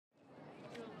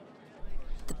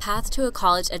path to a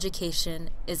college education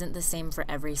isn't the same for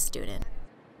every student.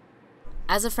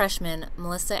 As a freshman,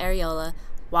 Melissa Areola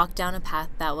walked down a path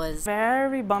that was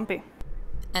very bumpy.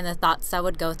 And the thoughts that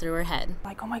would go through her head.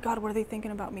 Like, oh my God, what are they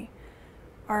thinking about me?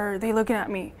 Are they looking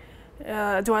at me?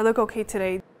 Do I look okay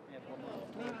today?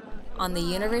 On the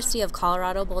University of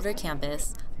Colorado Boulder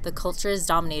campus, the culture is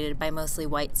dominated by mostly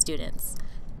white students.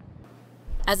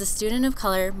 As a student of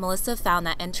color, Melissa found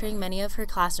that entering many of her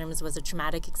classrooms was a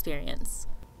traumatic experience.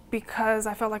 Because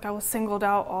I felt like I was singled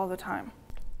out all the time.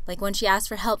 Like when she asked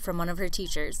for help from one of her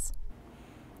teachers.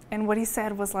 And what he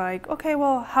said was like, okay,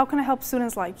 well, how can I help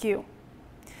students like you?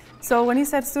 So when he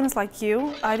said students like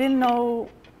you, I didn't know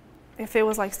if it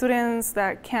was like students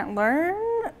that can't learn,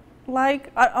 or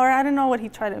I didn't know what he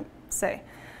tried to say.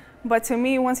 But to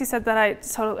me, once he said that,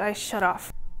 I shut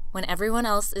off. When everyone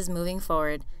else is moving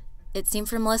forward, it seemed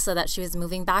for Melissa that she was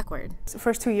moving backward. The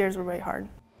first 2 years were very hard.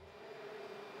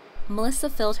 Melissa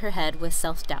filled her head with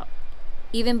self-doubt,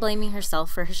 even blaming herself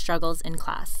for her struggles in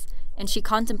class, and she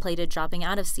contemplated dropping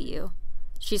out of CU.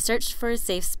 She searched for a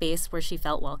safe space where she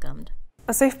felt welcomed.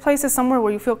 A safe place is somewhere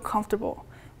where you feel comfortable,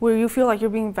 where you feel like you're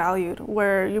being valued,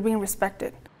 where you're being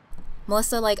respected.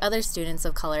 Melissa, like other students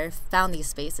of color, found these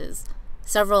spaces,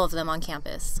 several of them on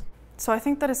campus. So I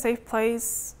think that a safe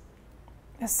place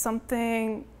is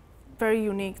something very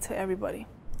unique to everybody.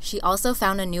 She also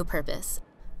found a new purpose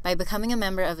by becoming a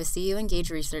member of a CU Engage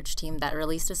research team that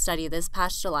released a study this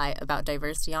past July about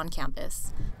diversity on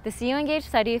campus. The CU Engage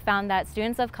study found that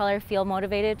students of color feel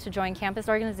motivated to join campus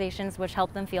organizations which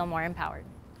help them feel more empowered.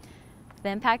 The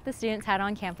impact the students had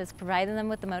on campus provided them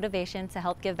with the motivation to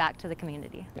help give back to the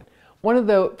community. One of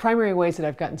the primary ways that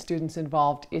I've gotten students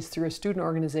involved is through a student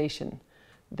organization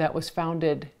that was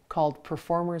founded called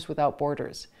Performers Without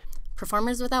Borders.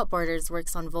 Performers Without Borders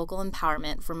works on vocal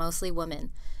empowerment for mostly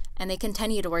women, and they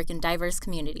continue to work in diverse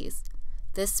communities.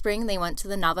 This spring, they went to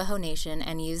the Navajo Nation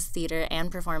and used theater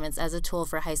and performance as a tool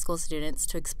for high school students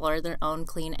to explore their own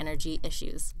clean energy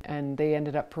issues. And they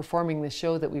ended up performing the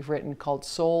show that we've written called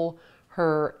Soul,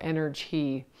 Her,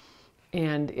 Energy.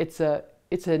 And it's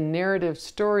a narrative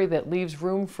story that leaves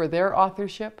room for their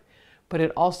authorship, but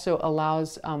it also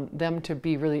allows them to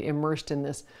be really immersed in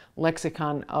this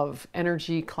lexicon of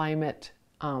energy, climate,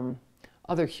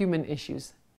 other human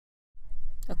issues.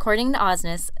 According to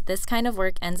OSNIS, this kind of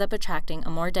work ends up attracting a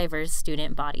more diverse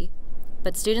student body.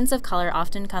 But students of color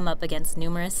often come up against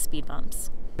numerous speed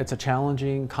bumps. It's a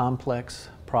challenging, complex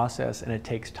process, and it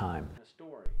takes time.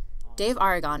 Dave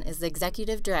Aragon is the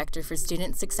Executive Director for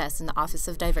Student Success in the Office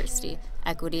of Diversity,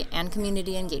 Equity, and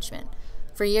Community Engagement.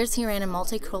 For years, he ran a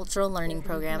multicultural learning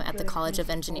program at the College of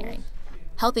Engineering,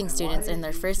 helping students in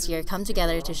their first year come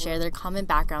together to share their common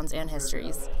backgrounds and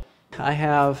histories. I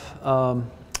have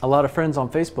a lot of friends on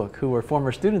Facebook who were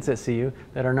former students at CU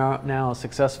that are now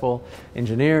successful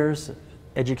engineers,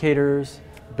 educators,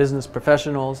 business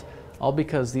professionals, all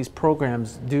because these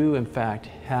programs do, in fact,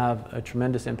 have a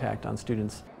tremendous impact on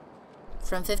students.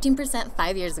 From 15%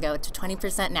 5 years ago to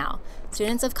 20% now,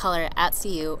 students of color at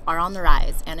CU are on the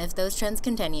rise, and if those trends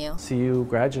continue, CU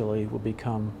gradually will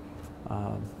become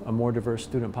a more diverse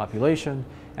student population,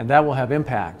 and that will have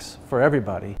impacts for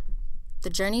everybody. The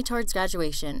journey towards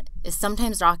graduation is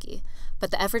sometimes rocky,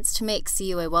 but the efforts to make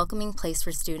CU a welcoming place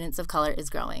for students of color is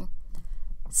growing.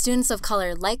 Students of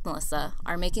color, like Melissa,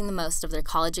 are making the most of their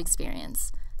college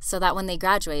experience, so that when they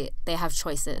graduate, they have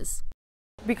choices.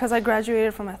 Because I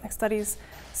graduated from ethnic studies,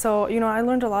 so I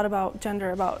learned a lot about gender,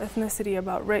 about ethnicity,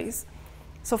 about race.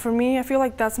 So for me, I feel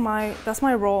like that's my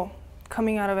role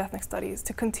coming out of ethnic studies,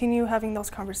 to continue having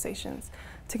those conversations,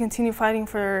 to continue fighting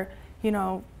for,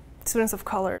 students of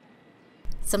color.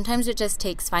 Sometimes it just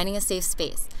takes finding a safe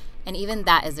space, and even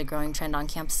that is a growing trend on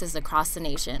campuses across the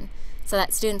nation, so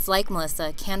that students like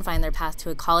Melissa can find their path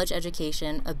to a college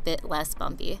education a bit less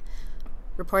bumpy.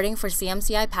 Reporting for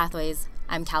CMCI Pathways,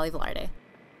 I'm Callie Velarde.